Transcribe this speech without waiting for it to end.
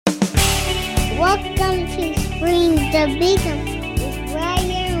Welcome to Streams of Income with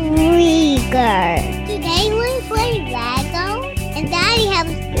Ryan Rieger. Today we play Lego, and Daddy has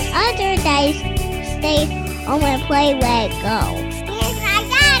other days stay home and play Lego. Here's my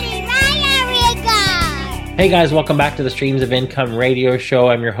daddy, Ryan Rieger. Hey guys, welcome back to the Streams of Income radio show.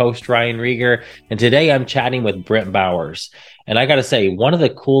 I'm your host, Ryan Rieger, and today I'm chatting with Brent Bowers. And I got to say, one of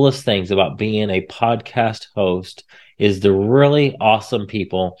the coolest things about being a podcast host is the really awesome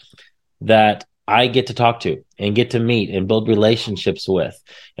people that I get to talk to and get to meet and build relationships with.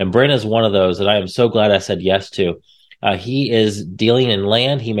 And Brent is one of those that I am so glad I said yes to. He is dealing in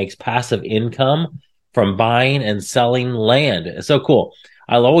land. He makes passive income from buying and selling land. It's so cool.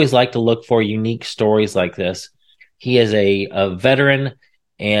 I'll always like to look for unique stories like this. He is a veteran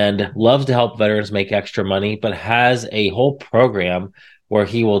and loves to help veterans make extra money, but has a whole program where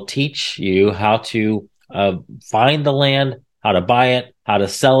he will teach you how to find the land, how to buy it, how to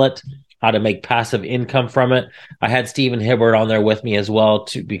sell it, how to make passive income from it. I had Stephen Hibbert on there with me as well,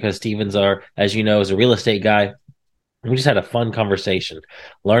 too, because Stephen's as you know, is a real estate guy. We just had a fun conversation,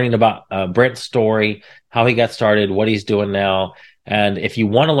 learning about Brent's story, how he got started, what he's doing now. And if you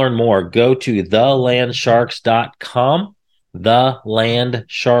want to learn more, go to thelandsharks.com,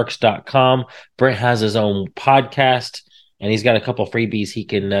 thelandsharks.com. Brent has his own podcast, and he's got a couple freebies he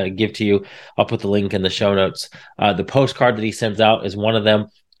can give to you. I'll put the link in the show notes. The postcard that he sends out is one of them.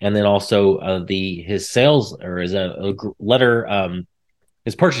 And then also his sales or his letter,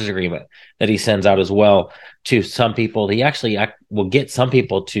 his purchase agreement that he sends out as well to some people. He actually will get some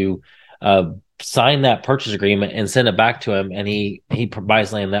people to sign that purchase agreement and send it back to him, and he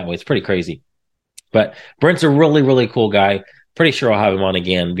buys land that way. It's pretty crazy. But Brent's a really, really cool guy. Pretty sure I'll have him on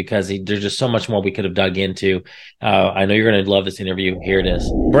again because there's just so much more we could have dug into. I know you're going to love this interview. Here it is.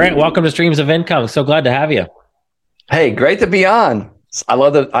 Brent, welcome to Streams of Income. So glad to have you. Hey, great to be on. I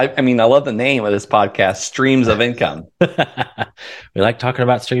love the name of this podcast, Streams of Income. We like talking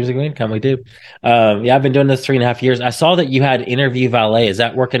about streams of income. We do. I've been doing this 3.5 years. I saw that you had Interview Valet. Is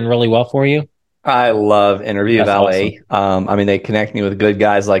that working really well for you? I love Interview Valet. Awesome. They connect me with good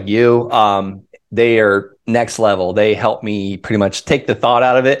guys like you. They are next level. They help me pretty much take the thought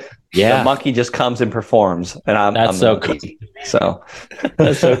out of it. Yeah. The monkey just comes and performs, and I'm so cool. So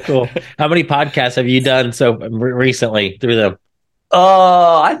that's so cool. How many podcasts have you done recently through them?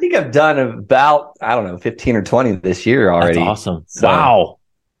 I think I've done about, 15 or 20 this year already. That's awesome. So, wow.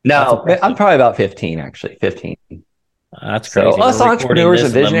 No, I'm probably about 15, actually. 15. That's crazy. So us entrepreneurs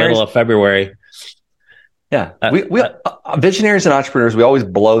and visionaries. In the middle of February. Yeah. We visionaries and entrepreneurs, we always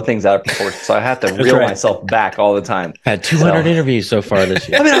blow things out of proportion. So I have to reel myself back all the time. Had 200 interviews so far this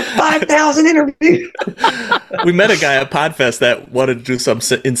year. I've been on 5,000 interviews. We met a guy at Podfest that wanted to do some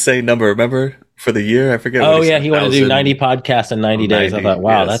insane number. Remember? For the year, I forget. Oh yeah, he wanted to do 90 podcasts in 90 days. I thought,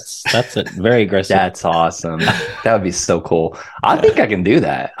 wow, yes. that's it. Very aggressive. That's awesome. That would be so cool. I think I can do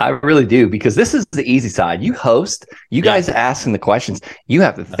that. I really do, because this is the easy side. You host, you guys asking the questions. You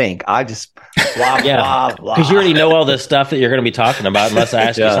have to think. I just blah blah blah. Because you already know all this stuff that you're going to be talking about, unless I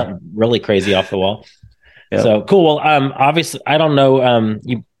ask you something really crazy off the wall. Yep. So cool. Well, obviously, I don't know.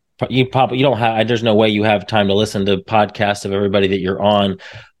 You don't have. There's no way you have time to listen to podcasts of everybody that you're on.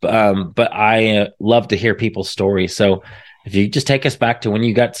 But I love to hear people's stories. So if you just take us back to when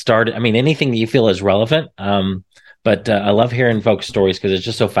you got started, anything that you feel is relevant. But I love hearing folks' stories because it's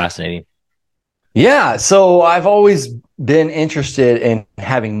just so fascinating. Yeah. So I've always been interested in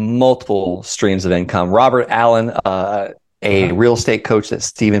having multiple streams of income. Robert Allen, a real estate coach that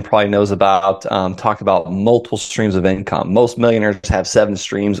Stephen probably knows about, talked about multiple streams of income. Most millionaires have 7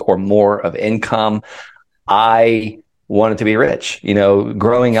 streams or more of income. I wanted to be rich.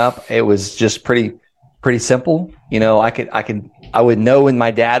 Growing up, it was just pretty simple. I would know when my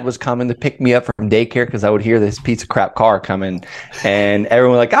dad was coming to pick me up from daycare because I would hear this piece of crap car coming, and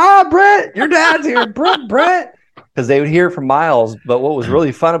everyone was like, Brent, your dad's here, Brent, because they would hear it from miles. But what was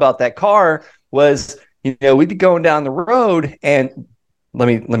really fun about that car was, we'd be going down the road, and let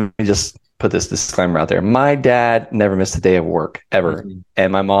me just put this disclaimer out there. My dad never missed a day of work ever,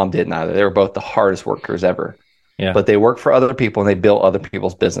 and my mom didn't either. They were both the hardest workers ever. Yeah. But they worked for other people and they built other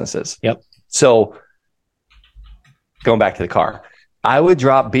people's businesses. Yep. So going back to the car, I would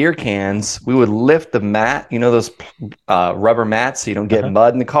drop beer cans. We would lift the mat, those rubber mats so you don't get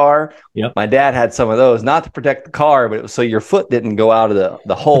mud in the car. Yep. My dad had some of those, not to protect the car, but it was so your foot didn't go out of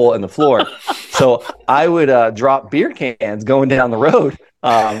the hole in the floor. So I would drop beer cans going down the road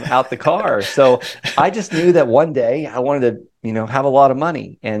out the car. So I just knew that one day I wanted to, have a lot of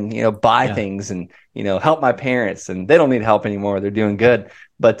money and, buy things and, help my parents, and they don't need help anymore. They're doing good.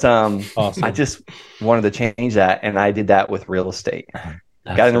 But awesome. I just wanted to change that. And I did that with real estate.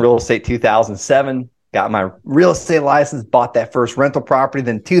 Got into real estate 2007. Got my real estate license. Bought that first rental property.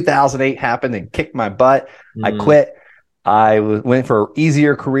 Then 2008 happened and kicked my butt. I quit. I went for an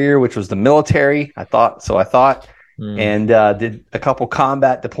easier career, which was the military. I thought, and did a couple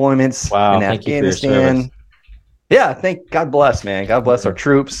combat deployments in Afghanistan. Yeah, God bless, man. God bless our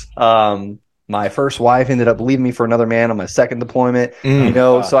troops. My first wife ended up leaving me for another man on my second deployment.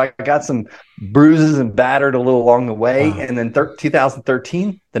 So I got some bruises and battered a little along the way. And then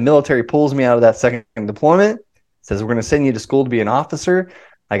 2013, the military pulls me out of that second deployment, says, we're going to send you to school to be an officer.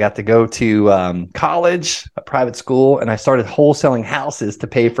 I got to go to college, a private school, and I started wholesaling houses to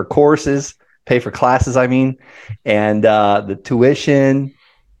pay for classes, and the tuition.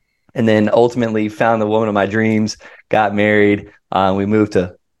 And then ultimately found the woman of my dreams, got married. We moved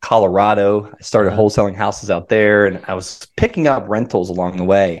to Colorado. I started wholesaling houses out there, and I was picking up rentals along the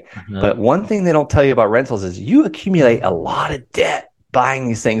way. But one thing they don't tell you about rentals is you accumulate a lot of debt buying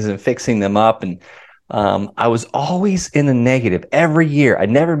these things and fixing them up. And I was always in the negative every year. I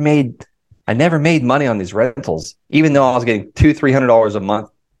never made money on these rentals, even though I was getting $200-$300 a month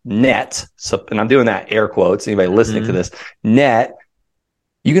net. So, and I'm doing that air quotes. Anybody listening to this, net.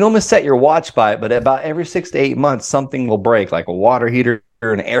 You can almost set your watch by it, but about every 6 to 8 months, something will break, like a water heater,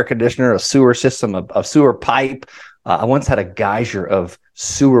 an air conditioner, a sewer system, a sewer pipe. I once had a geyser of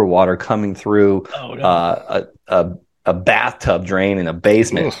sewer water coming through a bathtub drain in a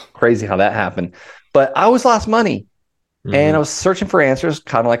basement. Crazy how that happened. But I always lost money, and I was searching for answers,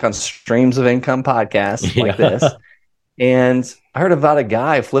 kind of like on Streams of Income podcasts like this. And I heard about a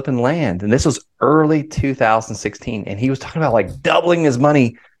guy flipping land, and this was early 2016, and he was talking about like doubling his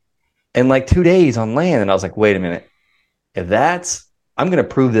money in like 2 days on land. And I was like, wait a minute, I'm going to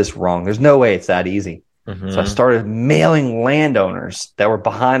prove this wrong. There's no way it's that easy. So I started mailing landowners that were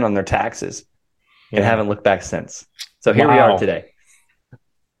behind on their taxes and haven't looked back since. So here we are today.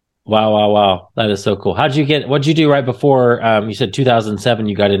 Wow. That is so cool. What'd you do right before, you said 2007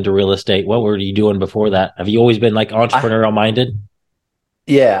 you got into real estate. What were you doing before that? Have you always been like entrepreneurial minded?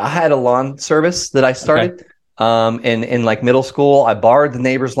 Yeah, I had a lawn service that I started. In like middle school. I borrowed the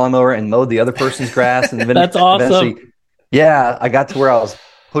neighbor's lawnmower and mowed the other person's grass. And that's awesome. Yeah, I got to where I was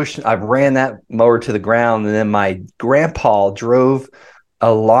I ran that mower to the ground, and then my grandpa drove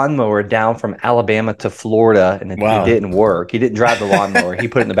a lawnmower down from Alabama to Florida, and it didn't work. He didn't drive the lawnmower. He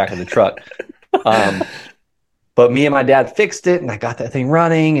put it in the back of the truck. But me and my dad fixed it, and I got that thing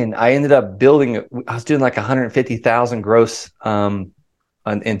running, and I ended up building. I was doing like 150,000 gross in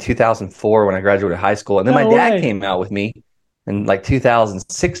 2004 when I graduated high school. And then my dad came out with me in like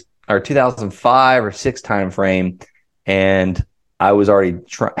 2006 or 2005 or 6 time frame, and I was already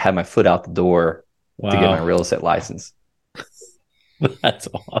had my foot out the door to get my real estate license. That's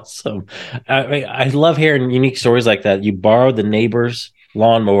awesome. I love hearing unique stories like that. You borrowed the neighbor's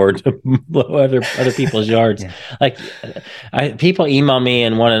lawnmower to blow other people's yards. Like, people email me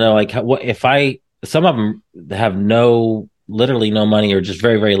and want to know, like, what if some of them have literally no money or just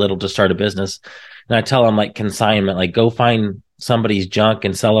very, very little to start a business. And I tell them, like, consignment, like, go find somebody's junk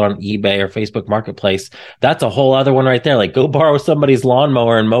and sell it on eBay or Facebook Marketplace. That's a whole other one right there. Like, go borrow somebody's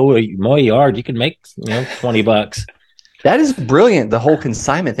lawnmower and mow a yard. You can make, $20. That is brilliant. The whole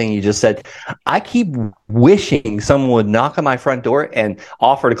consignment thing you just said. I keep wishing someone would knock on my front door and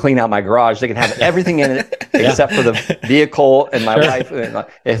offer to clean out my garage. They can have everything in it except for the vehicle and my wife,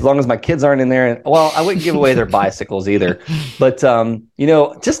 as long as my kids aren't in there. And I wouldn't give away their bicycles either. But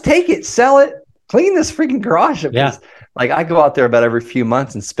just take it, sell it, clean this freaking garage up. Yeah. Like, I go out there about every few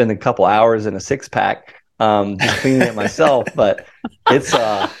months and spend a couple hours in a 6-pack. Just cleaning it myself, but it's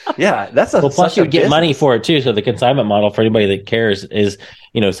that's a plus you would get money for it too. So the consignment model, for anybody that cares, is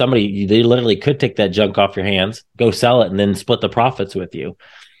somebody, they literally could take that junk off your hands, go sell it, and then split the profits with you.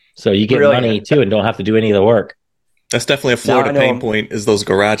 So you get money too and don't have to do any of the work. That's definitely a Florida pain point, is those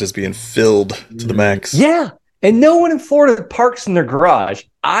garages being filled to the max. Yeah. And no one in Florida parks in their garage.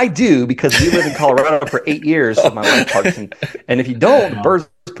 I do, because we lived in Colorado for 8 years. So my wife parks and if you don't, birds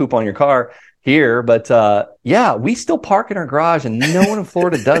poop on your car here. But we still park in our garage, and no one in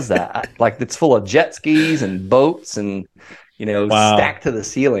Florida does that. Like, it's full of jet skis and boats and stacked to the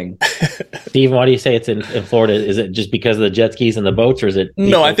ceiling. Stephen, why do you say it's in Florida? Is it just because of the jet skis and the boats, or is it?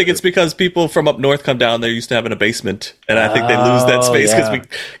 No, I think it's because people from up north come down. They're used to having a basement, and I think they lose that space because we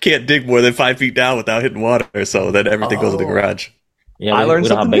can't dig more than 5 feet down without hitting water. So then everything goes in the garage. Yeah, I learned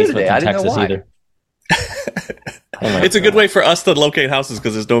something new today. I didn't know why. Either. It's a good way for us to locate houses,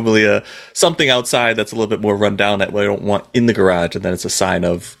 because there's normally something outside that's a little bit more run down that we don't want in the garage, and then it's a sign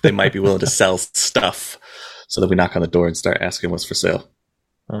of they might be willing to sell stuff. So that we knock on the door and start asking what's for sale.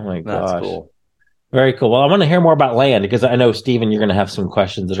 Oh my gosh. That's cool. Very cool. Well, I want to hear more about land because I know, Stephen, you're going to have some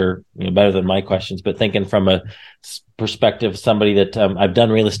questions that are better than my questions. But thinking from a perspective, somebody that I've done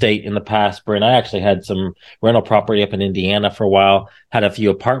real estate in the past, Brent, I actually had some rental property up in Indiana for a while, had a few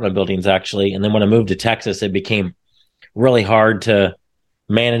apartment buildings actually. And then when I moved to Texas, it became really hard to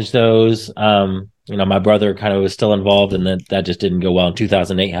manage those. My brother kind of was still involved, and that just didn't go well. In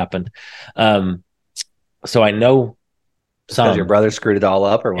 2008 happened. So I know because your brother screwed it all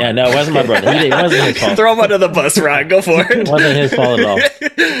up, or what? Yeah, no, it wasn't my brother. It wasn't his fault. Throw him under the bus, Ryan. Go for it. It wasn't his fault at all.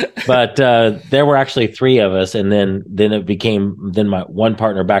 But there were actually three of us, and then it became my one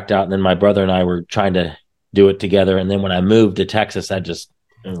partner backed out, and then my brother and I were trying to do it together. And then when I moved to Texas, I just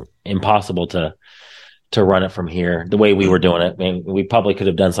impossible to run it from here the way we were doing it. I mean, we probably could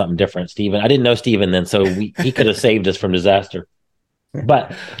have done something different, Stephen. I didn't know Stephen then, so he could have saved us from disaster.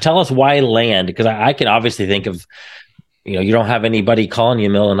 But tell us why land, because I can obviously think of. You don't have anybody calling you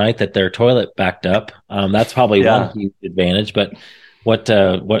in the middle of the night that their toilet backed up. That's probably one huge advantage. But what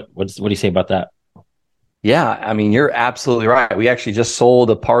do you say about that? Yeah, I mean, you're absolutely right. We actually just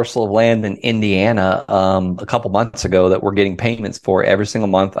sold a parcel of land in Indiana a couple months ago that we're getting payments for every single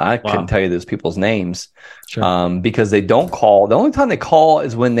month. I couldn't tell you those people's names because they don't call. The only time they call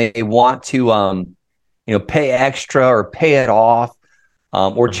is when they want to, pay extra or pay it off.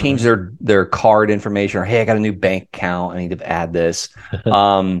 Or change their card information, or hey, I got a new bank account, I need to add this.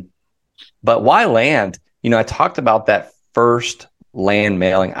 But why land? I talked about that first land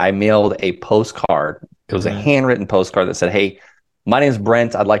mailing. I mailed a postcard. It was a handwritten postcard that said, "Hey, my name is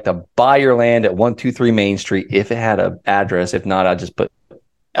Brent. I'd like to buy your land at 123 Main Street." If it had an address, if not, I'd just put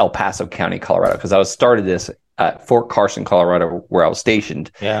El Paso County, Colorado, because I started this at Fort Carson, Colorado, where I was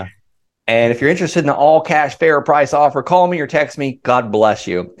stationed. Yeah. And if you're interested in an all-cash fair price offer, call me or text me. God bless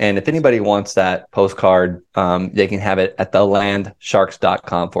you. And if anybody wants that postcard, they can have it at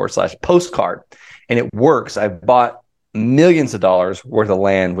thelandsharks.com/postcard. And it works. I've bought millions of dollars worth of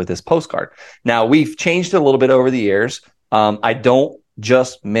land with this postcard. Now, we've changed it a little bit over the years. I don't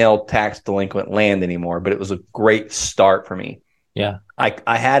just mail tax delinquent land anymore, but it was a great start for me. Yeah.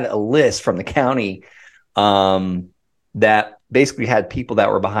 I had a list from the county that basically had people that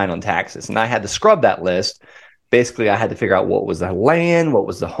were behind on taxes. And I had to scrub that list. Basically, I had to figure out what was the land, what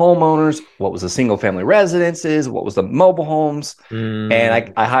was the homeowners, what was the single family residences, what was the mobile homes.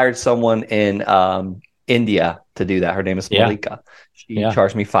 And I hired someone in India to do that. Her name is Malika. She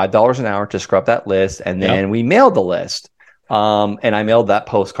charged me $5 an hour to scrub that list. And then we mailed the list. And I mailed that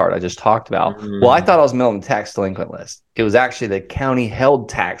postcard I just talked about. Well, I thought I was mailing the tax delinquent list. It was actually the county held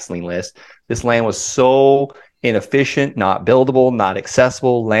tax lien list. This land was so inefficient, not buildable, not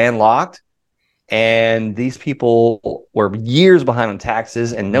accessible, landlocked. And these people were years behind on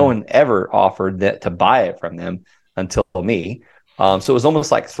taxes, and no one ever offered that to buy it from them until me. So it was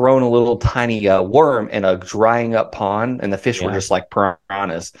almost like throwing a little tiny worm in a drying up pond, and the fish were just like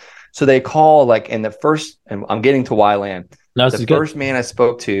piranhas. So they call and I'm getting to why land. No, the first man I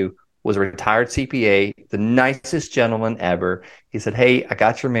spoke to was a retired CPA, the nicest gentleman ever. He said, "Hey, I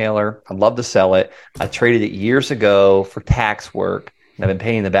got your mailer. I'd love to sell it. I traded it years ago for tax work, and I've been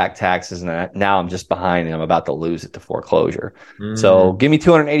paying the back taxes, and now I'm just behind, and I'm about to lose it to foreclosure. So give me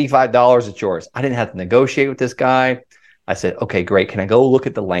 $285. It's yours." I didn't have to negotiate with this guy. I said, "Okay, great. Can I go look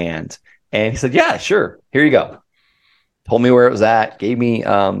at the land?" And he said, "Yeah, sure. Here you go." Told me where it was at, gave me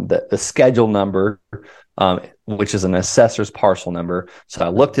the schedule number, which is an assessor's parcel number. So I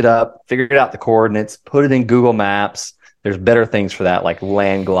looked it up, figured out the coordinates, put it in Google Maps. There's better things for that, like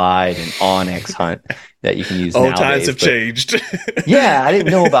Landglide and Onyx Hunt that you can use nowadays. Times have changed. Yeah, I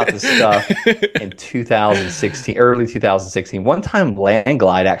didn't know about this stuff in 2016, early 2016. One time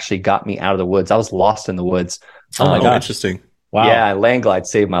Landglide actually got me out of the woods. I was lost in the woods. Oh my God. Interesting. Wow. Yeah, Landglide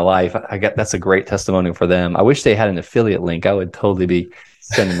saved my life. That's a great testimonial for them. I wish they had an affiliate link. I would totally be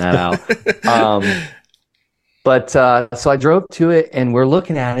sending that out. But so I drove to it, and we're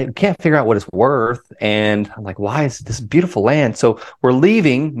looking at it. We can't figure out what it's worth. And I'm like, why is this beautiful land? So we're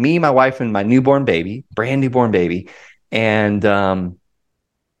leaving, me, my wife, and my newborn baby, brand newborn baby. And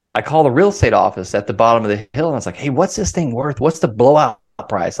I call the real estate office at the bottom of the hill, and I was like, "Hey, what's this thing worth? What's the blowout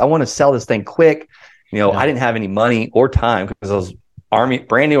price? I want to sell this thing quick." I didn't have any money or time because I was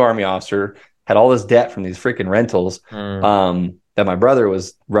brand new Army officer, had all this debt from these freaking rentals. That my brother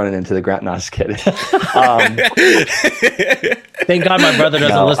was running into the ground. No, just kidding. Thank God my brother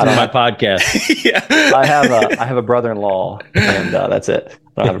doesn't listen to my podcast. Yeah. I have a brother-in-law, and that's it.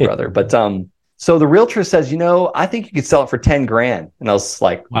 I don't have a brother. But so the realtor says, I think you could sell it for $10,000. And I was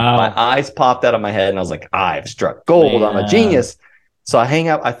like, wow. My eyes popped out of my head, and I was like, I've struck gold. I'm a genius. So I hang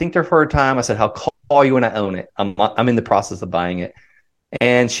up. I think they're for a time. I said, I'll call you when I own it. I'm in the process of buying it.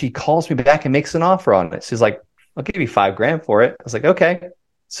 And she calls me back and makes an offer on it. She's like, I'll give you $5,000 for it. I was like, okay.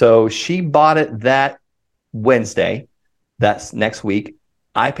 So she bought it that Wednesday. That's next week.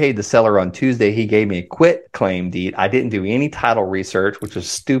 I paid the seller on Tuesday. He gave me a quit claim deed. I didn't do any title research, which was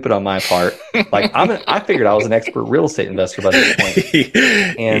stupid on my part. Like I figured I was an expert real estate investor by this point.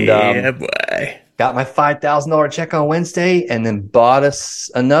 And boy. Got my $5,000 check on Wednesday, and then bought us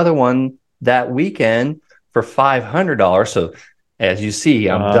another one that weekend for $500. So as you see,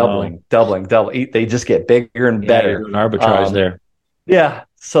 I'm doubling. They just get bigger and better. Arbitrage there. Yeah.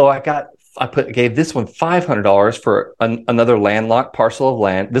 So gave this one $500 for another landlocked parcel of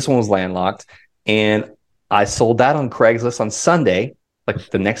land. This one was landlocked, and I sold that on Craigslist on Sunday, like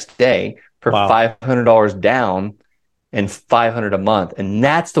the next day, for $500 down and $500 a month. And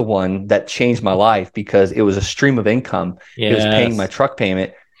that's the one that changed my life because it was a stream of income. It was paying my truck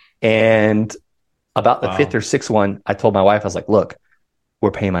payment. And about the fifth or sixth one, I told my wife, I was like, look,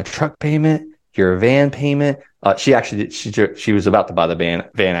 we're paying my truck payment, your van payment. She actually did, she was about to buy the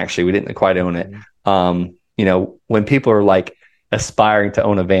van actually. We didn't quite own it. When people are like aspiring to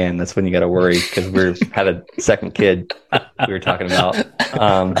own a van, that's when you got to worry, because we had a second kid we were talking about.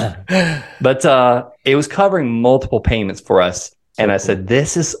 But it was covering multiple payments for us. And I said,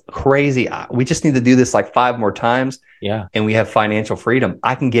 this is crazy. We just need to do this like 5 more times. Yeah. And we have financial freedom.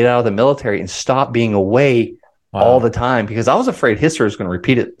 I can get out of the military and stop being away all the time, because I was afraid history was going to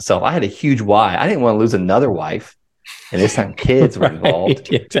repeat itself. I had a huge why. I didn't want to lose another wife. And this time kids were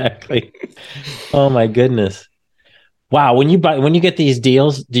involved. Exactly. Oh my goodness. Wow. When you get these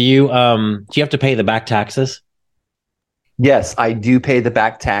deals, do you have to pay the back taxes? Yes, I do pay the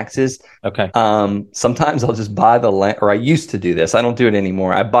back taxes. Okay. Sometimes I'll just buy the land, or I used to do this. I don't do it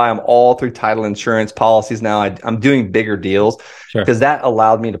anymore. I buy them all through title insurance policies now. I'm doing bigger deals because that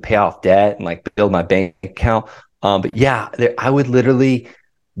allowed me to pay off debt and like build my bank account. But yeah, I would literally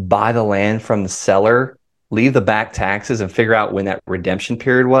buy the land from the seller, leave the back taxes, and figure out when that redemption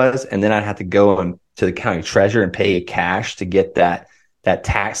period was, and then I'd have to go to the county treasurer and pay cash to get that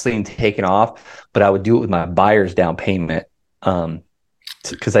tax lien taken off. But I would do it with my buyer's down payment.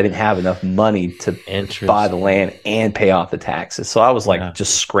 Because I didn't have enough money to buy the land and pay off the taxes. So I was like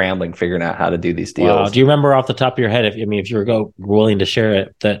just scrambling, figuring out how to do these deals. Wow. Do you remember off the top of your head, if you were willing to share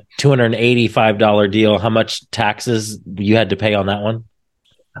it, that $285 deal, how much taxes you had to pay on that one?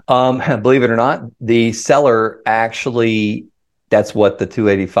 Believe it or not, the seller actually, that's what the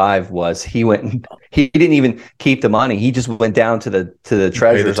 285 was. He didn't even keep the money. He just went down to the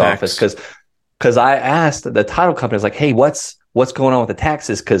treasurer's office because I asked the title company, I was like, hey, what's going on with the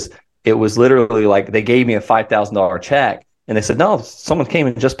taxes? Because it was literally like they gave me a $5,000 check, and they said, no, someone came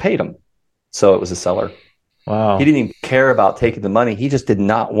and just paid them. So it was a seller. Wow. He didn't even care about taking the money. He just did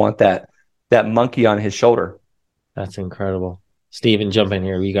not want that monkey on his shoulder. That's incredible. Steven, jump in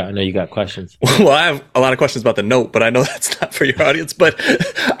here. I know you got questions. Well, I have a lot of questions about the note, but I know that's not for your audience. But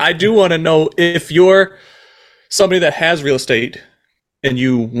I do want to know, if you're somebody that has real estate and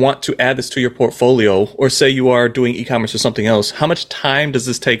you want to add this to your portfolio, or say you are doing e-commerce or something else, how much time does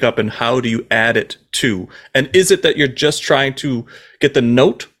this take up, and how do you add it to? And is it that you're just trying to get the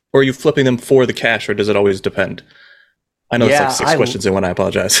note, or are you flipping them for the cash, or does it always depend? I know it's like 6 questions in one. I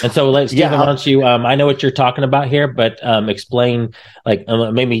apologize. And so, Steven, why don't you? I know what you're talking about here, but explain. Like,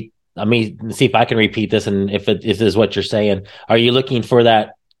 maybe let me see if I can repeat this, and if this is what you're saying. Are you looking for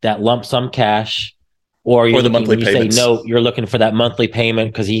that lump sum cash, or the monthly payments? Say no, you're looking for that monthly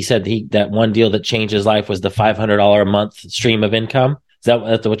payment, because he said that one deal that changed his life was the $500 a month stream of income.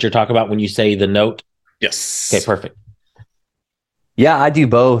 That's what you're talking about when you say the note? Yes. Okay, perfect. Yeah, I do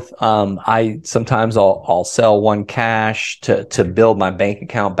both. Sometimes I'll sell one cash to build my bank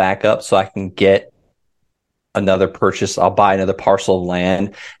account back up so I can get another purchase. I'll buy another parcel of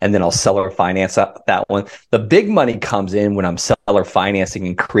land, and then I'll seller finance that one. The big money comes in when I'm seller financing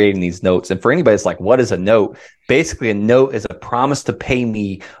and creating these notes. And for anybody that's like, what is a note? Basically, a note is a promise to pay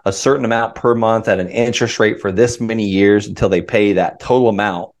me a certain amount per month at an interest rate for this many years until they pay that total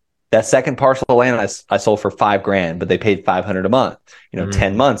amount. That second parcel of land I sold for $5,000, but they paid $500 a month.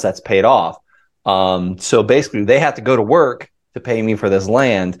 10 months, that's paid off. So basically, they have to go to work to pay me for this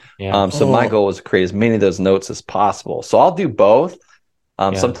land. So my goal is to create as many of those notes as possible. So I'll do both.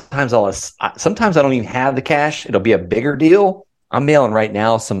 Sometimes I don't even have the cash. It'll be a bigger deal. I'm mailing right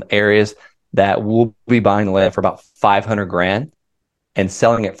now some areas that we'll be buying the land for about $500,000 and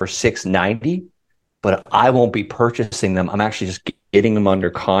selling it for $690,000. But I won't be purchasing them. I'm actually just getting them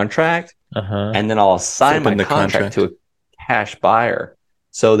under contract, and then I'll assign my contract to a cash buyer.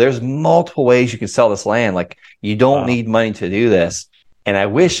 So there's multiple ways you can sell this land. Like, you don't need money to do this. And I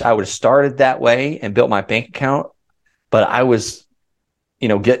wish I would have started that way and built my bank account, but I was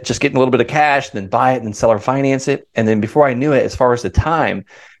getting a little bit of cash, then buy it, and then sell or finance it. And then before I knew it, as far as the time,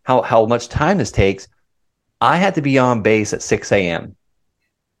 how much time this takes, I had to be on base at 6 a.m.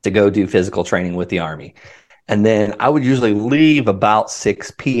 to go do physical training with the Army. And then I would usually leave about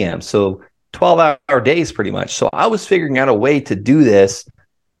 6 p.m. So 12-hour days pretty much. So I was figuring out a way to do this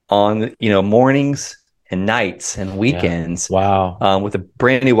on, mornings and nights and weekends. Yeah. Wow. With a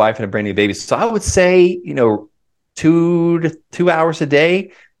brand new wife and a brand new baby. So I would say, 2 hours a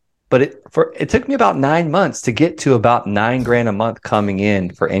day, but it took me about 9 months to get to about $9,000 a month coming in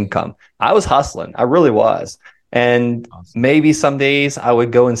for income. I was hustling. I really was. And maybe some days I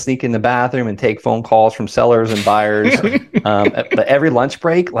would go and sneak in the bathroom and take phone calls from sellers and buyers. But every lunch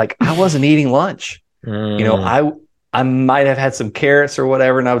break, like I wasn't eating lunch. I might have had some carrots or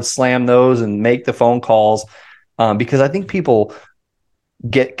whatever, and I would slam those and make the phone calls because I think people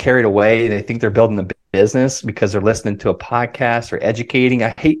get carried away. They think they're building a business because they're listening to a podcast or educating.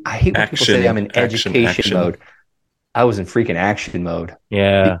 I hate when people say I'm in education mode. I was in freaking action mode.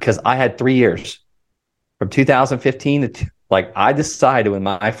 Yeah. Because I had 3 years from 2015 to I decided when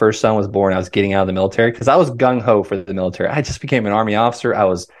my first son was born, I was getting out of the military because I was gung-ho for the military. I just became an Army officer. I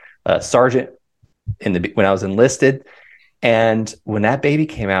was a sergeant when I was enlisted. And when that baby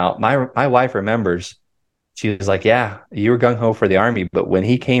came out, my wife remembers, she was like, yeah, you were gung-ho for the Army, but when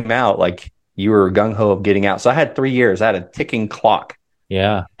he came out, you were gung-ho of getting out. So I had 3 years. I had a ticking clock.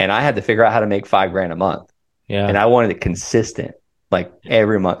 Yeah. And I had to figure out how to make $5,000 a month. Yeah. And I wanted it consistent,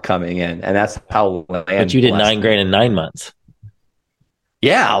 every month coming in. And that's how. But you did $9,000 in 9 months.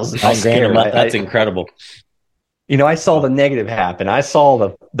 Yeah. I was $9,000 a month. That's incredible. I saw the negative happen. I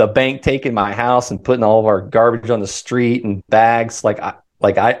saw the bank taking my house and putting all of our garbage on the street and bags.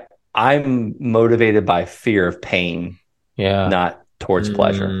 I'm motivated by fear of pain. Yeah. Not towards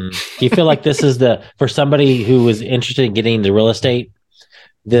pleasure. Do you feel like this is for somebody who is interested in getting into real estate,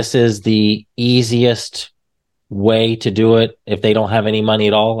 this is the easiest way to do it if they don't have any money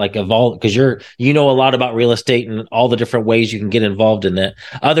at all? Because you know a lot about real estate and all the different ways you can get involved in it,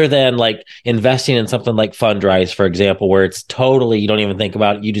 other than investing in something like Fundrise, for example, where it's totally, you don't even think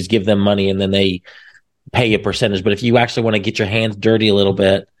about it. You just give them money and then they pay a percentage. But if you actually want to get your hands dirty a little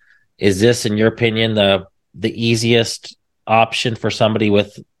bit, is this, in your opinion, the easiest option for somebody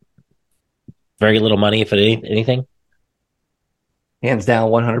with very little money, if anything? Hands down,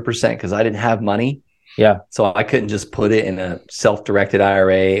 100%, because I didn't have money. Yeah. So I couldn't just put it in a self-directed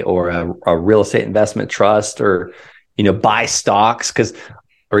IRA or a real estate investment trust or, buy stocks. Because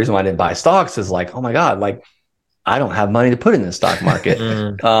the reason why I didn't buy stocks is oh my God, I don't have money to put in the stock market.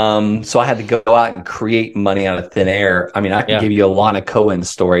 So I had to go out and create money out of thin air. I mean, I can give you a Lana Cohen's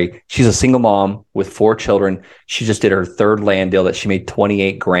story. She's a single mom with 4 children. She just did her 3rd land deal that she made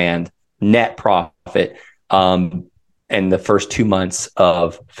 $28,000 net profit in the first 2 months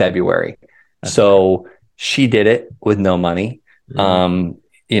of February. So she did it with no money, and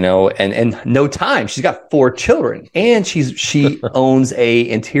no time. She's got 4 children, and she owns a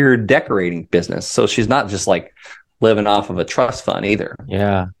interior decorating business. So she's not just living off of a trust fund either.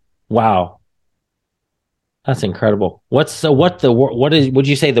 Yeah. Wow. That's incredible. Would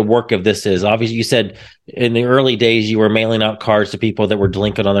you say the work of this is? Obviously, you said in the early days you were mailing out cards to people that were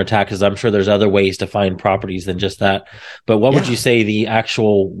delinquent on their taxes. I'm sure there's other ways to find properties than just that. But what would you say the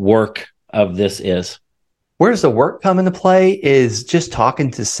actual work of this is? Where does the work come into play is just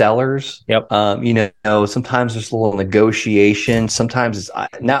talking to sellers. Yep. Sometimes there's a little negotiation. Sometimes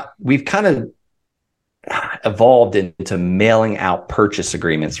now we've kind of evolved into mailing out purchase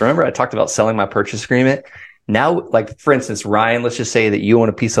agreements. Remember, I talked about selling my purchase agreement. Now, for instance, Ryan, let's just say that you own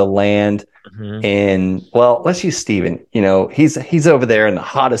a piece of land in, let's use Steven. He's over there in the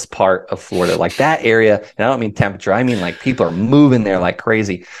hottest part of Florida, that area. And I don't mean temperature. I mean, people are moving there like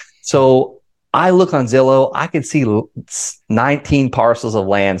crazy. So I look on Zillow, I can see 19 parcels of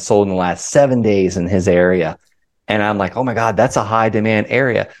land sold in the last 7 days in his area. And I'm like, oh my God, that's a high demand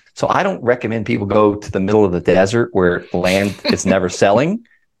area. So I don't recommend people go to the middle of the desert where land is never selling.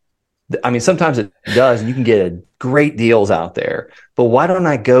 I mean, sometimes it does, and you can get great deals out there. But why don't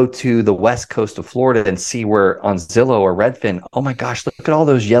I go to the west coast of Florida and see where on Zillow or Redfin, oh my gosh, look at all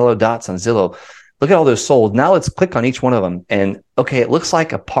those yellow dots on Zillow. Look at all those sold. Now let's click on each one of them. And okay, it looks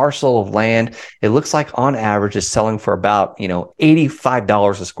like a parcel of land. It looks like on average is selling for about,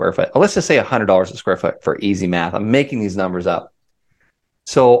 $85 a square foot. Or let's just say $100 a square foot for easy math. I'm making these numbers up.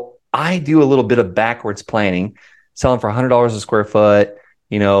 So I do a little bit of backwards planning, selling for $100 a square foot.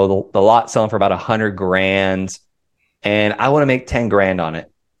 The lot selling for about $100,000, and I want to make $10,000 on it.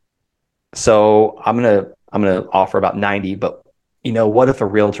 So I'm gonna offer about 90, but what if a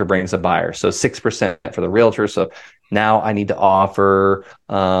realtor brings a buyer? So 6% for the realtor. So now I need to offer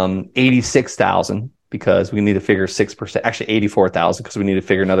 86,000 because we need to figure 6%, actually 84,000 because we need to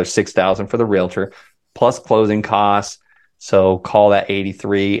figure another 6,000 for the realtor plus closing costs. So call that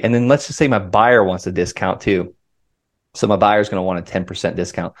 83. And then let's just say my buyer wants a discount too. So my buyer is going to want a 10%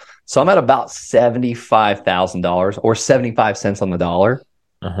 discount. So I'm at about $75,000 or 75 cents on the dollar.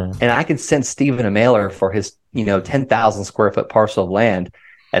 And I can send Steven a mailer for his, 10,000 square foot parcel of land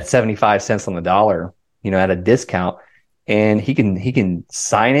at 75 cents on the dollar, at a discount. And he can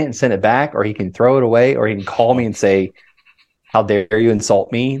sign it and send it back, or he can throw it away, or he can call me and say, how dare you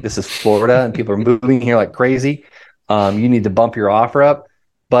insult me? This is Florida and people are moving here like crazy. You need to bump your offer up.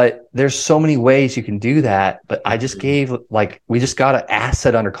 But there's so many ways you can do that. But I just we just got an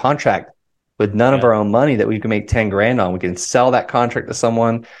asset under contract with none of our own money that we can make 10 grand on. We can sell that contract to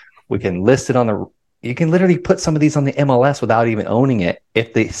someone. We can list it you can literally put some of these on the MLS without even owning it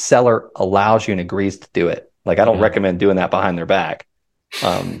if the seller allows you and agrees to do it. Like, I don't recommend doing that behind their back.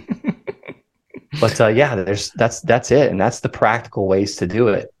 But that's it. And that's the practical ways to do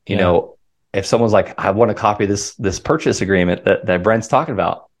it. You know, if someone's like, I want to copy this purchase agreement that Brent's talking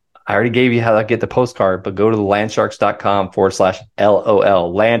about, I already gave you how to get the postcard, but go to the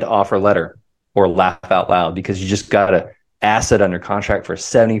landsharks.com/LOL, land offer letter, or laugh out loud, because you just got an asset under contract for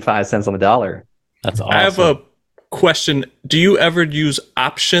 75 cents on the dollar. That's awesome. I have a question. Do you ever use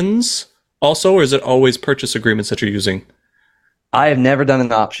options also, or is it always purchase agreements that you're using? I have never done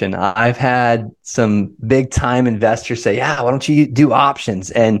an option. I've had some big time investors say, why don't you do options?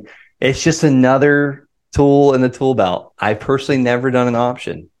 And it's just another tool in the tool belt. I've personally never done an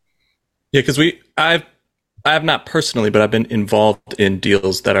option. Yeah, because I have not personally, but I've been involved in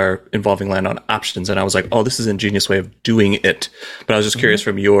deals that are involving land on options. And I was like, oh, this is an ingenious way of doing it. But I was just curious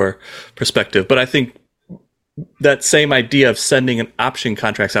from your perspective. But I think that same idea of sending an option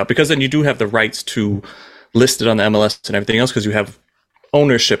contracts out, because then you do have the rights to list it on the MLS and everything else, because you have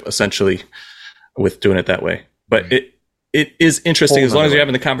ownership essentially with doing it that way. But it is interesting. As long as you're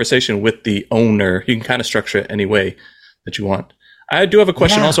having the conversation with the owner, you can kind of structure it any way that you want. I do have a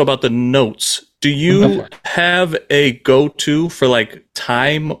question also about the notes. Do you have a go-to for like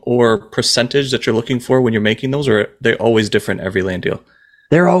time or percentage that you're looking for when you're making those, or are they always different every land deal?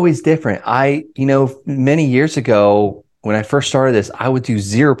 They're always different. Many years ago when I first started this, I would do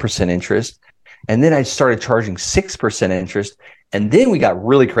 0% interest, and then I started charging 6% interest, and then we got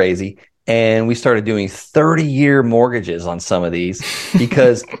really crazy and we started doing 30-year mortgages on some of these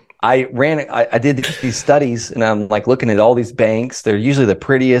because I did these studies, and I'm like looking at all these banks. They're usually the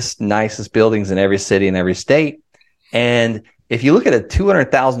prettiest, nicest buildings in every city and every state. And if you look at a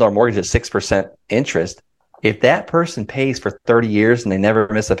 $200,000 mortgage at 6% interest, if that person pays for 30 years and they never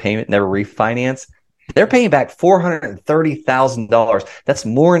miss a payment, never refinance, they're paying back $430,000. That's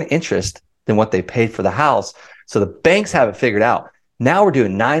more in interest than what they paid for the house. So the banks have it figured out. Now we're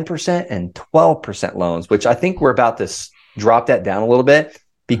doing 9% and 12% loans, which I think we're about to drop that down a little bit.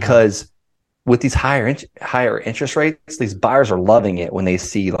 Because with these higher interest rates, these buyers are loving it when they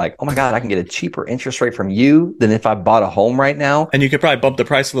see like, oh my God, I can get a cheaper interest rate from you than if I bought a home right now. And you could probably bump the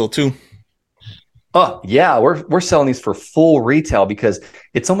price a little too. Oh yeah, we're selling these for full retail because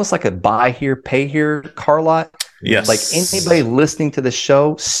it's almost like a buy here, pay here car lot. Yes. Like anybody listening to the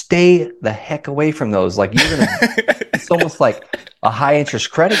show, stay the heck away from those. Like it's almost like a high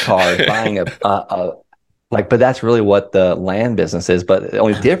interest credit card buying but that's really what the land business is. But the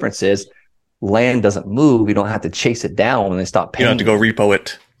only difference is land doesn't move. You don't have to chase it down when they stop paying. You don't have to go repo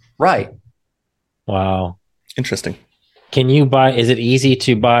it. Right. Wow. Interesting. Is it easy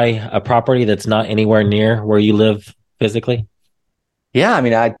to buy a property that's not anywhere near where you live physically? Yeah. I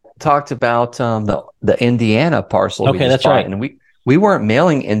mean, I talked about the Indiana parcel. Okay, that's right. And we weren't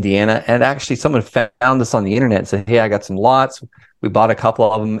mailing Indiana. And actually someone found us on the internet and said, hey, I got some lots. We bought a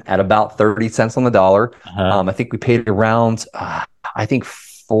couple of them at about 30 cents on the dollar. I think we paid around,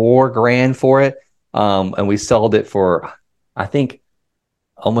 $4,000 for it. And we sold it for, I think,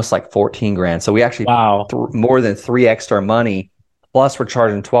 almost like 14 grand. So we actually more than 3x our money. Plus we're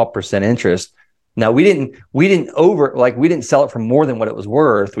charging 12% interest. Now we didn't sell it for more than what it was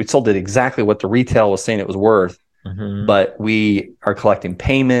worth. We sold it exactly what the retail was saying it was worth. But we are collecting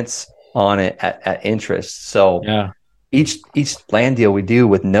payments on it at interest. So each land deal we do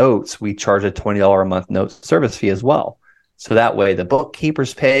with notes, we charge a $20 a month note service fee as well. So that way the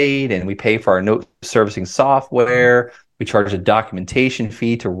bookkeeper's paid and we pay for our note servicing software. We charge a documentation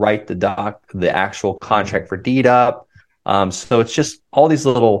fee to write the actual contract for deed up. So it's just all these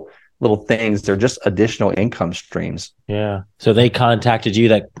little things. They're just additional income streams. Yeah. So they contacted you,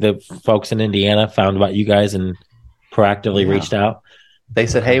 that the folks in Indiana found about you guys and proactively reached out? They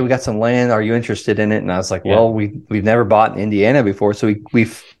said, "Hey, we got some land. Are you interested in it?" And I was like, Yeah. "Well, we've never bought in Indiana before." So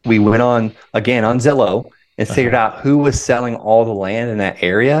we went on again on Zillow and figured out who was selling all the land in that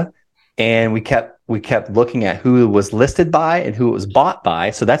area. And we kept looking at who it was listed by and who it was bought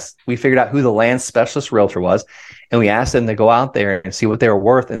by. So we figured out who the land specialist realtor was. And we asked them to go out there and see what they were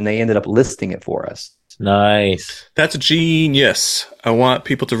worth. And they ended up listing it for us. Nice. That's genius. I want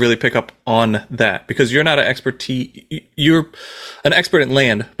people to really pick up on that, because you're not an you're an expert in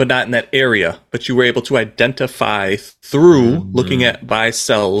land, but not in that area. But you were able to identify through looking at buy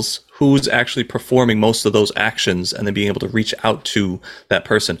sells who's actually performing most of those actions, and then being able to reach out to that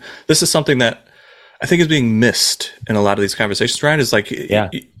person. This is something that I think is being missed in a lot of these conversations, Ryan, is like,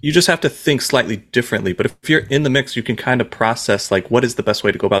 you just have to think slightly differently. But if you're in the mix, you can kind of process, like, what is the best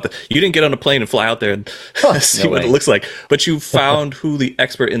way to go about this? You didn't get on a plane and fly out there and see what it looks like, but you found who the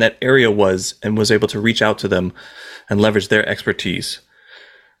expert in that area was and was able to reach out to them and leverage their expertise.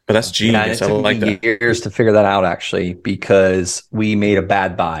 But that's genius. Yeah, it took I like me that. years to figure that out, actually, because we made a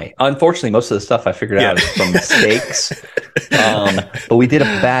bad buy. Unfortunately, most of the stuff I figured out is from mistakes. But we did a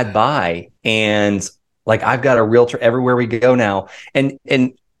bad buy, and like, I've got a realtor everywhere we go now. And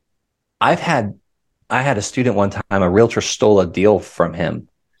I had a student one time, a realtor stole a deal from him.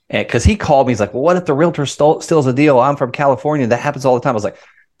 And because he called me, he's like, "Well, what if the realtor steals a deal? I'm from California. That happens all the time." I was like,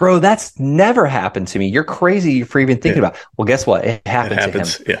 "Bro, that's never happened to me. You're crazy for even thinking about it." Well, guess what? It happened to him.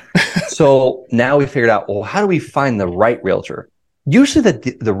 Yeah. So now we figured out, well, how do we find the right realtor? Usually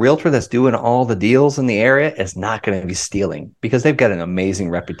the realtor that's doing all the deals in the area is not going to be stealing, because they've got an amazing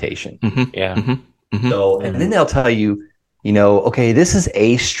reputation. Mm-hmm. Yeah. Mm-hmm. Mm-hmm. So, and then they'll tell you, okay, this is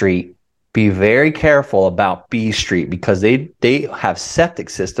A Street. Be very careful about B Street, because they have septic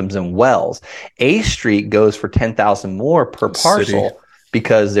systems and wells. A Street goes for $10,000 more per parcel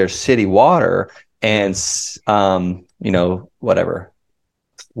because there's city water and whatever.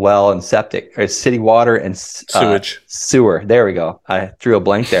 Well, and septic, or city water and sewer. There we go. I threw a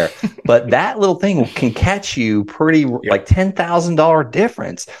blank there. But that little thing can catch you pretty, like $10,000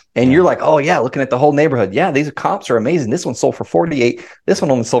 difference. And you're like, "Oh yeah, looking at the whole neighborhood. Yeah, these comps are amazing. This one sold for 48. This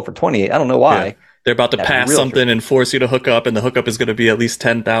one only sold for 28. I don't know why." Yeah. They're about to pass something and force you to hook up, and the hookup is going to be at least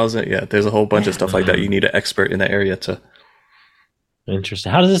 10,000. Yeah, there's a whole bunch of stuff like that. You need an expert in the area to.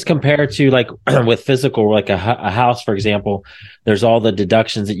 Interesting. How does this compare to, like, with physical, like a house, for example? There's all the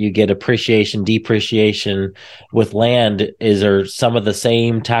deductions that you get, appreciation, depreciation. With land, is there some of the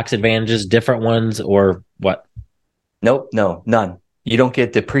same tax advantages, different ones, or what? Nope, no, none. You don't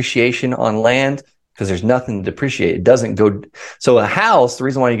get depreciation on land because there's nothing to depreciate. It doesn't go. So a house, the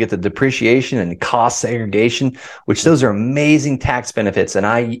reason why you get the depreciation and the cost segregation, which those are amazing tax benefits, and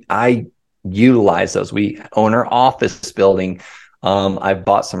I utilize those. We own our office building. I've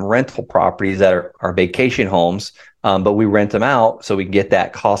bought some rental properties that are vacation homes, but we rent them out so we can get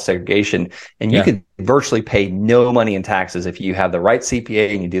that cost segregation. And you could virtually pay no money in taxes if you have the right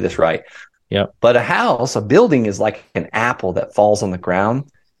CPA and you do this right. Yeah. But a building is like an apple that falls on the ground.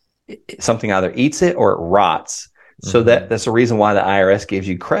 Something either eats it or it rots. So that's the reason why the IRS gives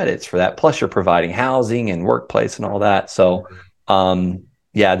you credits for that. Plus, you're providing housing and workplace and all that. So,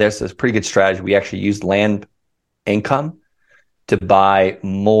 there's this pretty good strategy. We actually use land income to buy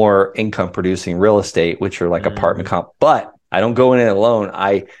more income producing real estate, which are like apartment comp. But I don't go in it alone.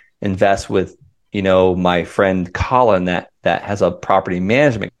 I invest with, my friend Colin that has a property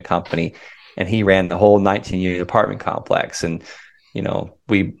management company, and he ran the whole 19-unit apartment complex. And,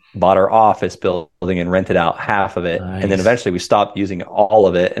 we bought our office building and rented out half of it. Nice. And then eventually we stopped using all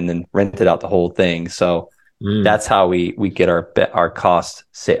of it and then rented out the whole thing. So that's how we get our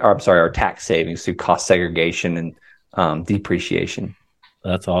tax savings through cost segregation and depreciation.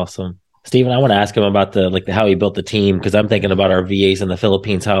 That's awesome. Steven, I want to ask him about how he built the team, because I'm thinking about our VAs in the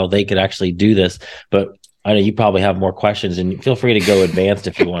Philippines, how they could actually do this. But I know you probably have more questions, and feel free to go advanced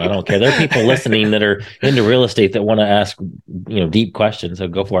if you want. I don't care. There are people listening that are into real estate that want to ask, deep questions. So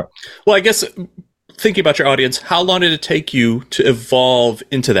go for it. Well, I guess thinking about your audience, how long did it take you to evolve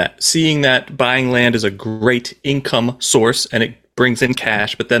into that? Seeing that buying land is a great income source and it brings in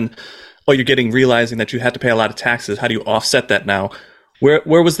cash, but then realizing that you had to pay a lot of taxes. How do you offset that now?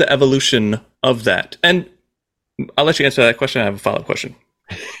 Where was the evolution of that? And I'll let you answer that question. I have a follow-up question.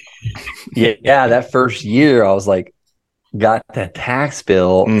 Yeah, that first year I was like, got that tax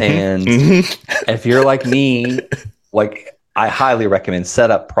bill. And if you're like me, I highly recommend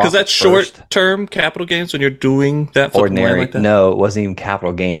set up profit. Because that's short-term capital gains when you're doing that. Ordinary. Like that? No, it wasn't even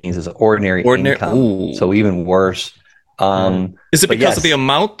capital gains. It was ordinary income. Ooh. So even worse. Is it because of the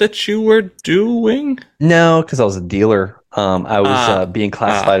amount that you were doing? No, because I was a dealer. I was being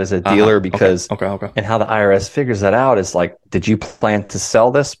classified as a dealer because, okay. And how the IRS figures that out is like, did you plan to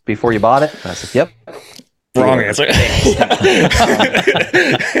sell this before you bought it? And I said, yep. Wrong answer. But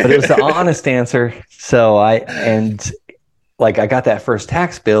it was the honest answer. So I got that first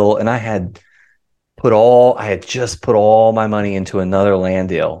tax bill, and I had just put all my money into another land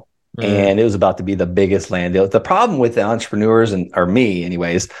deal. And it was about to be the biggest land deal. The problem with the entrepreneurs or me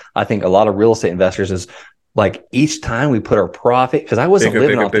anyways, I think a lot of real estate investors is like each time we put our profit, because I wasn't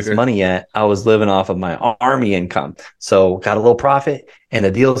living off this money yet. I was living off of my Army income. So got a little profit, and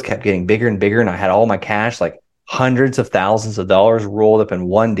the deals kept getting bigger and bigger. And I had all my cash, like hundreds of thousands of dollars rolled up in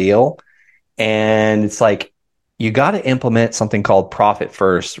one deal. And it's like, you got to implement something called Profit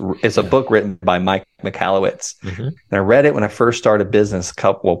First. It's a book written by Mike Michalowicz. And I read it when I first started business,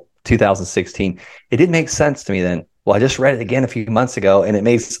 2016. It didn't make sense to me then. Well, I just read it again a few months ago, and it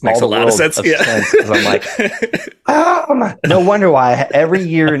makes all the world of sense. Because I'm like, no wonder why every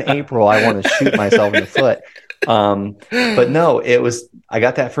year in April I want to shoot myself in the foot. But no, I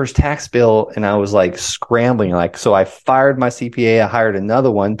got that first tax bill, and I was like scrambling. So I fired my CPA. I hired another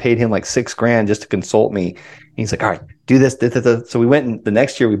one, paid him like $6,000 just to consult me. And he's like, all right, do this. So we went, and the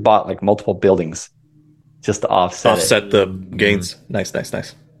next year we bought like multiple buildings just to offset the gains. Nice.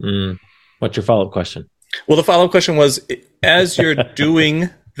 What's your follow-up question? Well, the follow-up question was, as you're doing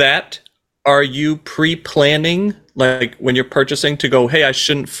that, are you pre-planning, like when you're purchasing, to go, hey, I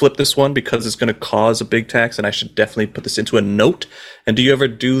shouldn't flip this one because it's going to cause a big tax, and I should definitely put this into a note? And do you ever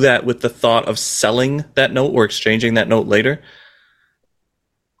do that with the thought of selling that note or exchanging that note later?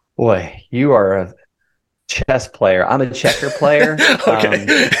 Boy, you are a chess player. I'm a checker player.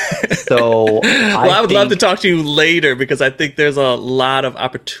 Okay. I would love to talk to you later, because I think there's a lot of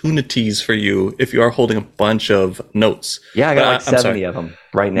opportunities for you if you are holding a bunch of notes. Yeah, I got like 70 of them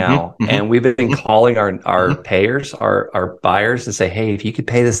right now. And we've been calling our payers, our buyers, to say, hey, if you could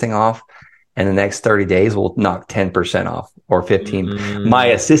pay this thing off in the next 30 days, we'll knock 10% off or 15. My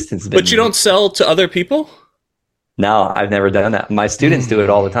assistant's been. But you don't sell to other people? No, I've never done that. My students do it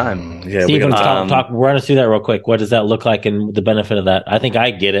all the time. Yeah, Stephen, run us through that real quick. What does that look like and the benefit of that? I think I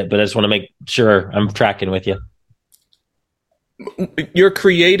get it, but I just want to make sure I'm tracking with you. You're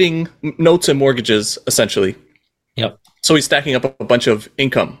creating notes and mortgages, essentially. Yep. So he's stacking up a bunch of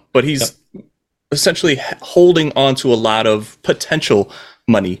income, but he's essentially holding on to a lot of potential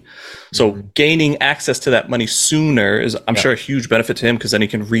money. So gaining access to that money sooner is, I'm sure, a huge benefit to him, because then he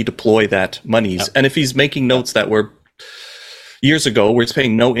can redeploy that money. And if he's making notes that were years ago where he's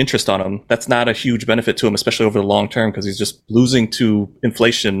paying no interest on them, that's not a huge benefit to him, especially over the long term, because he's just losing to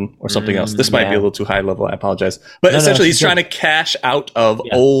inflation or something else. This might be a little too high level. I apologize. But essentially, he's trying to cash out of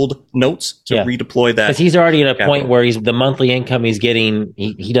old notes to redeploy that. Because he's already at a point where the monthly income he's getting,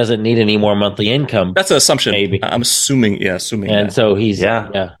 he doesn't need any more monthly income. That's an assumption. Maybe. I'm assuming. And that. So he's,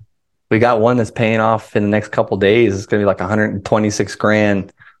 We got one that's paying off in the next couple of days. It's going to be like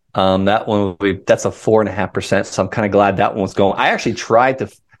 $126,000. That one that's a 4.5%. So I'm kind of glad that one was going. I actually tried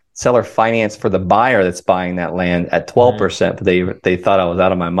to seller finance for the buyer that's buying that land at 12%, but they thought I was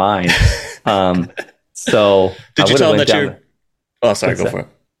out of my mind. So did you tell them that you're? Oh, sorry, go for it.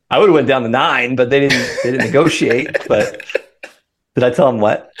 I would have went down to 9, but they didn't negotiate. But did I tell them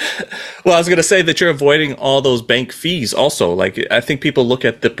what? Well, I was going to say that you're avoiding all those bank fees also. Like, I think people look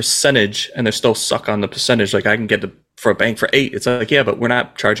at the percentage and they're still stuck on the percentage. Like, I can get for a bank for 8. It's like, yeah, but we're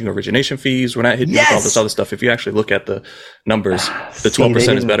not charging origination fees. We're not hitting with all this other stuff. If you actually look at the numbers, the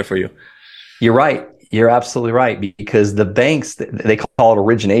 12% is better for you. You're right. You're absolutely right, because the banks, they call it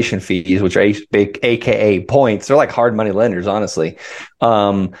origination fees, which are AKA points. They're like hard money lenders, honestly.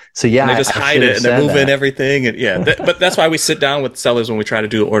 So yeah, and they just hide it and they're moving everything. And but that's why we sit down with sellers when we try to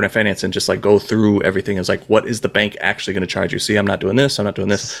do ordinary finance and just like go through everything. It's like, what is the bank actually going to charge you? See, I'm not doing this. I'm not doing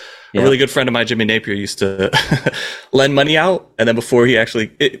this. A really good friend of mine, Jimmy Napier, used to lend money out. And then before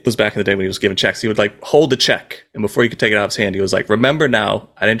it was back in the day when he was giving checks, he would like hold the check. And before he could take it out of his hand, he was like, remember now,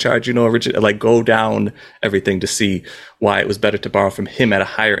 I didn't charge you no original, like go down everything to see why it was better to borrow from him at a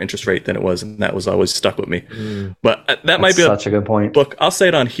higher interest rate than it was. And that was always stuck with me. But that might be such a good point. Book. I'll say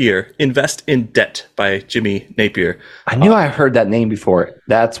it on here. Invest in Debt by Jimmy Napier. I knew I heard that name before.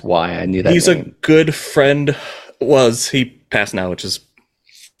 That's why I knew that He's name. A good friend. He passed now, which is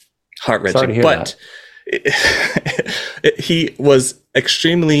heart-wrenching, but he was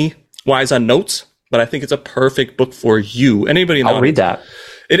extremely wise on notes, but I think it's a perfect book for you. Anybody in the audience. I'll read that.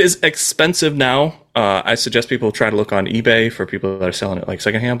 It is expensive now. I suggest people try to look on eBay for people that are selling it like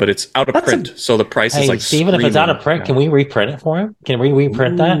secondhand, but it's out of print. So the price is like Steven, if it's out of print, can we reprint it for him? Can we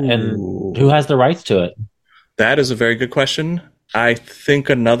reprint that? And who has the rights to it? That is a very good question. I think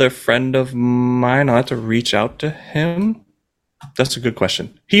another friend of mine, I'll have to reach out to him. That's a good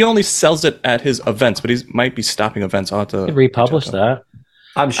question. He only sells it at his events, but he might be stopping events. I'll have to You could republish that.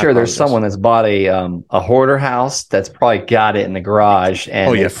 I'm sure there's someone that's bought a hoarder house that's probably got it in the garage,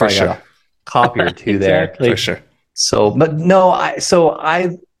 and for probably got a copy or two Exactly. For sure. So, but no, I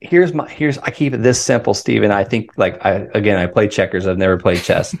keep it this simple, Steven. I think I play checkers. I've never played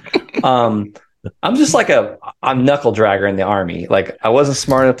chess. I'm just I'm knuckle dragger in the Army. Like, I wasn't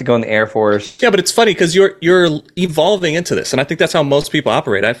smart enough to go in the Air Force. Yeah, but it's funny because you're evolving into this, and I think that's how most people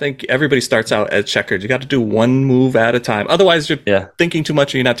operate. I think everybody starts out as checkers. You got to do one move at a time. Otherwise, you're thinking too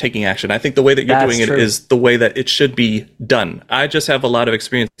much and you're not taking action. I think the way that you're doing it is the way that it should be done. I just have a lot of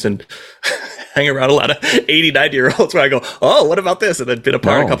experience in hang around a lot of 80, 90-year-olds where I go, oh, what about this? And then been a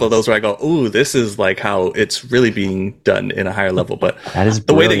part of a couple of those where I go, ooh, this is like how it's really being done in a higher level. But that is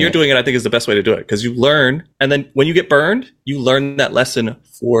the way that you're doing it, I think, is the best way to do it, because you learn, and then when you get burned, you learn that lesson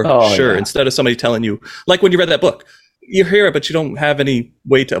for sure. Yeah. Instead of somebody telling you, like when you read that book, you hear it, but you don't have any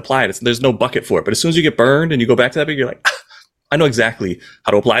way to apply it. There's no bucket for it. But as soon as you get burned and you go back to that book, you're like, I know exactly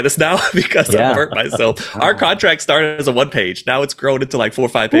how to apply this now because I've hurt myself. Our contract started as a 1-page. Now it's grown into like 4 or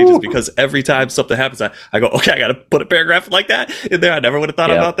 5 pages because every time something happens, I go, okay, I got to put a paragraph like that in there. I never would have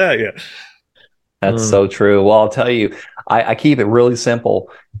thought about that. Yeah. That's so true. Well, I'll tell you, I keep it really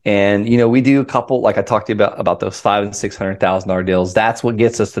simple. And, we do a couple, like I talked to you about those $500,000 and $600,000 deals. That's what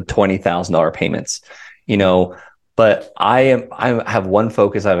gets us to $20,000 payments, but I have one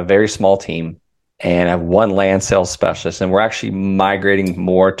focus. I have a very small team. And I have one land sales specialist, and we're actually migrating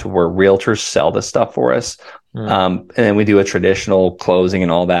more to where realtors sell this stuff for us. And then we do a traditional closing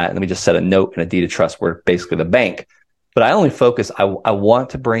and all that. And then we just set a note and a deed of trust. We're basically the bank. But I only focus, I want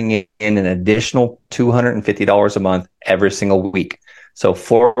to bring in an additional $250 a month every single week. So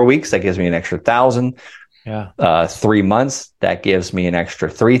 4 weeks, that gives me an extra $1,000. Yeah. 3 months, that gives me an extra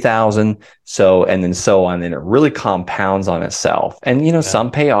 $3,000. So, and then so on. And it really compounds on itself. And,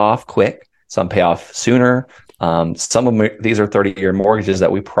 some pay off quick. Some pay off sooner. Some of them, these are 30-year mortgages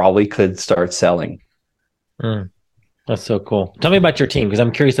that we probably could start selling. That's so cool. Tell me about your team, because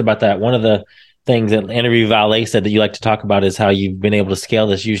I'm curious about that. One of the things that Interview Valet said that you like to talk about is how you've been able to scale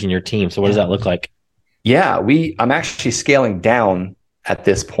this using your team. So what does that look like? Yeah, I'm actually scaling down at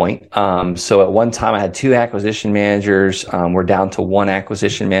this point. So at one time I had 2 acquisition managers. We're down to 1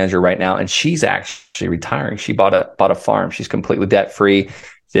 acquisition manager right now, and she's actually retiring. She bought a farm. She's completely debt free.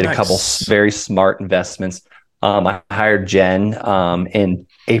 Did a couple very smart investments. I hired Jen in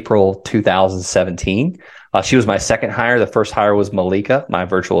April 2017. She was my second hire. The first hire was Malika, my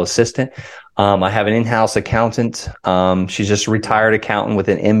virtual assistant. I have an in-house accountant. She's just a retired accountant with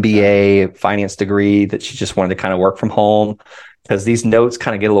an MBA finance degree that she just wanted to kind of work from home because these notes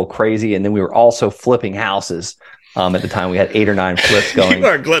kind of get a little crazy. And then we were also flipping houses. At the time, we had 8 or 9 flips going. You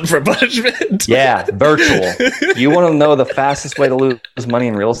are a glutton for punishment. Yeah, virtual. You want to know the fastest way to lose money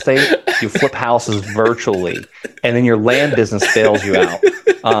in real estate? You flip houses virtually, and then your land business bails you out.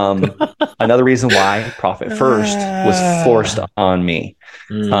 Another reason why Profit First was forced on me.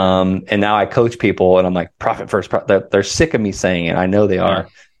 And now I coach people, and I'm like, Profit First. They're sick of me saying it. I know they are.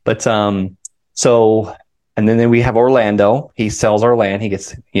 But and then we have Orlando. He sells our land. He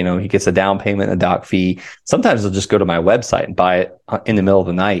gets a down payment, a doc fee. Sometimes he'll just go to my website and buy it in the middle of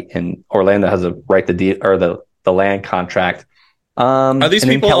the night. And Orlando has a right to deed or the land contract. Are these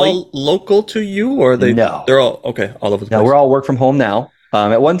people all local to you, or are they? No, they're all okay. All over the place. No, we're all work from home now.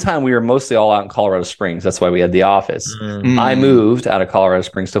 At one time, we were mostly all out in Colorado Springs. That's why we had the office. I moved out of Colorado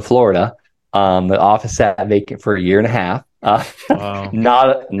Springs to Florida. The office sat vacant for 1.5 years. Wow.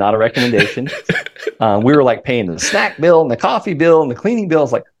 Not a recommendation. We were like paying the snack bill and the coffee bill and the cleaning bill.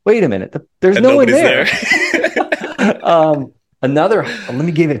 It's like, wait a minute, there's no one there. Let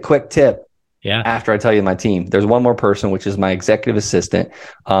me give you a quick tip. Yeah. After I tell you my team, there's one more person, which is my executive assistant.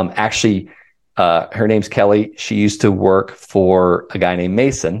 Her name's Kelly. She used to work for a guy named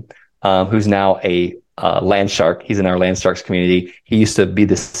Mason, who's now a land shark. He's in our land sharks community. He used to be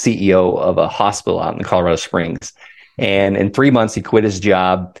the CEO of a hospital out in Colorado Springs. And in 3 months, he quit his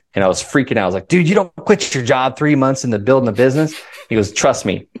job. And I was freaking out. I was like, dude, you don't quit your job 3 months into building a business. He goes, trust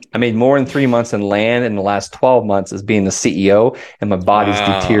me, I made more in 3 months in land in the last 12 months as being the CEO, and my body's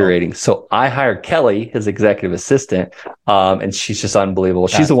deteriorating. So I hired Kelly, his executive assistant, and she's just unbelievable.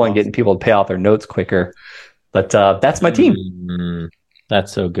 She's the one getting people to pay off their notes quicker. But that's my team.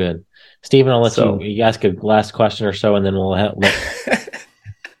 That's so good. Steven, I'll let you ask a last question or so, and then we'll let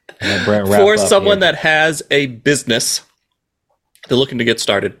Brent wrap for up someone here. that has a business, they're looking to get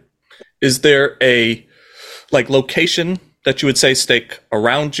started. Is there a location that you would say stake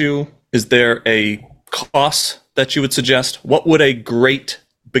around you? Is there a costs that you would suggest? What would a great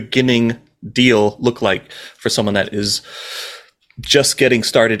beginning deal look like for someone that is just getting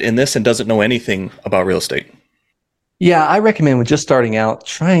started in this and doesn't know anything about real estate? Yeah, I recommend when just starting out,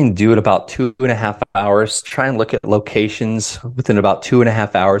 try and do it about 2.5 hours. Try and look at locations within about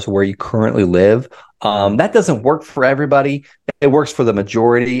 2.5 hours of where you currently live. That doesn't work for everybody. It works for the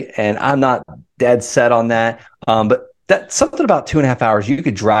majority, and I'm not dead set on that. But that's something about 2.5 hours. You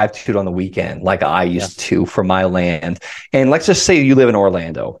could drive to it on the weekend, like I used to for my land. And let's just say you live in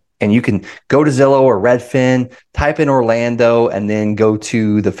Orlando. And you can go to Zillow or Redfin, type in Orlando, and then go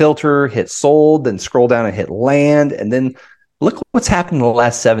to the filter, hit sold, then scroll down and hit land. And then look what's happened in the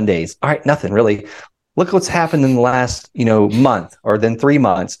last 7 days. All right, nothing really. Look what's happened in the last, month or then 3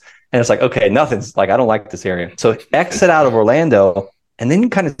 months. And it's like, okay, nothing's like, I don't like this area. So exit out of Orlando, and then you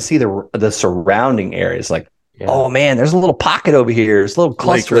kind of see the surrounding areas. Like, oh man, there's a little pocket over here. There's a little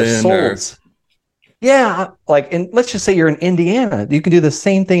cluster of solds. Yeah, and let's just say you're in Indiana. You can do the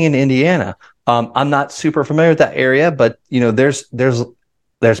same thing in Indiana. I'm not super familiar with that area, but there's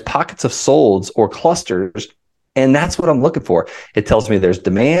pockets of solds or clusters, and that's what I'm looking for. It tells me there's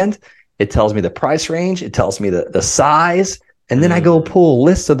demand. It tells me the price range. It tells me the size, and then I go pull a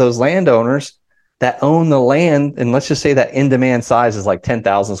list of those landowners that own the land. And let's just say that in demand size is like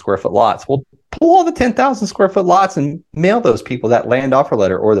 10,000 square foot lots. Well, pull all the 10,000 square foot lots and mail those people that land offer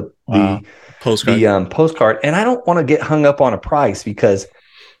letter or the postcard. And I don't want to get hung up on a price, because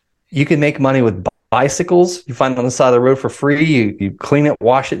you can make money with bicycles you find on the side of the road for free. You clean it,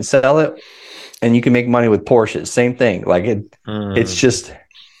 wash it, and sell it. And you can make money with Porsches. Same thing. Like it's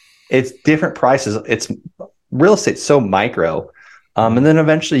different prices. It's real estate's so micro. And then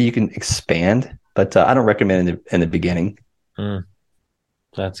eventually you can expand, but I don't recommend it in the beginning.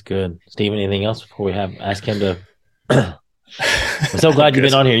 That's good. Steven, anything else before we ask him to? I'm so glad you've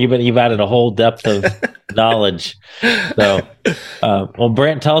been on here. You've added a whole depth of knowledge. So, well,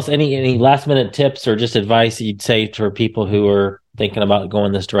 Brent, tell us any last minute tips or just advice you'd say for people who are thinking about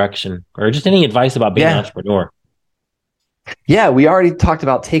going this direction, or just any advice about being an entrepreneur. Yeah, we already talked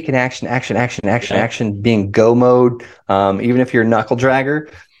about taking action, being go mode, even if you're a knuckle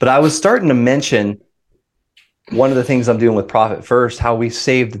dragger. But I was starting to mention one of the things I'm doing with Profit First, how we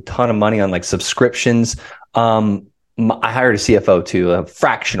saved a ton of money on like subscriptions. I hired a CFO too, a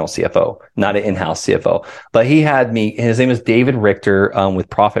fractional CFO, not an in-house CFO. But he had me, his name is David Richter with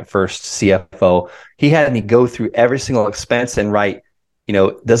Profit First CFO. He had me go through every single expense and write,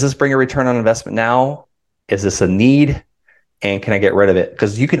 does this bring a return on investment now? Is this a need? And can I get rid of it?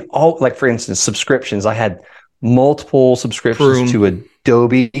 Because you can like for instance, subscriptions. I had multiple subscriptions to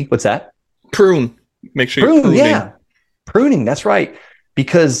Adobe. What's that? Prune. Make sure you're pruning. Yeah. Pruning. That's right.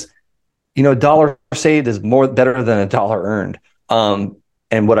 Because $1 saved is better than $1 earned.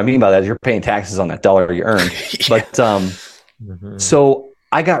 And what I mean by that is you're paying taxes on that $1 you earned. But so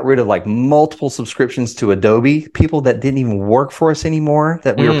I got rid of like multiple subscriptions to Adobe, people that didn't even work for us anymore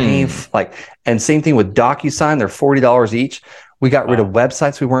that we were paying and same thing with DocuSign, they're $40 each. We got rid of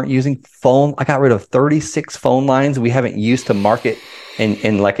websites we weren't using. I got rid of 36 phone lines we haven't used to market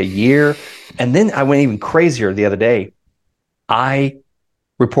in like a year. And then I went even crazier the other day. I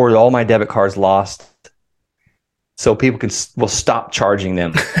reported all my debit cards lost, so people will stop charging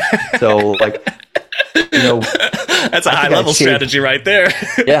them. So that's a high level strategy right there.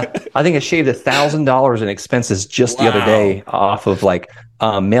 Yeah, I think I shaved $1,000 in expenses just the other day off of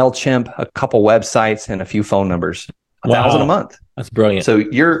MailChimp, a couple websites, and a few phone numbers. $1,000 a month. That's brilliant. So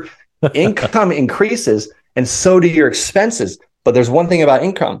your income increases, and so do your expenses. But there's one thing about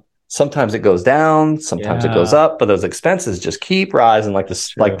income. Sometimes it goes down, sometimes it goes up, but those expenses just keep rising like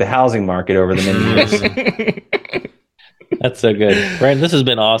the housing market over the many years. That's so good. Brent, this has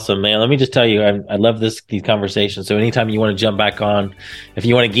been awesome, man. Let me just tell you, I love these conversations. So anytime you want to jump back on, if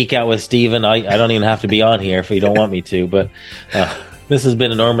you want to geek out with Steven, I don't even have to be on here if you don't want me to. But this has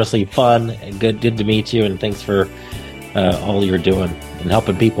been enormously fun and good to meet you. And thanks for all you're doing and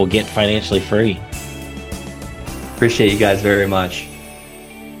helping people get financially free. Appreciate you guys very much.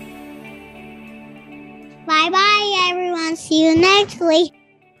 Bye-bye, everyone. See you next week.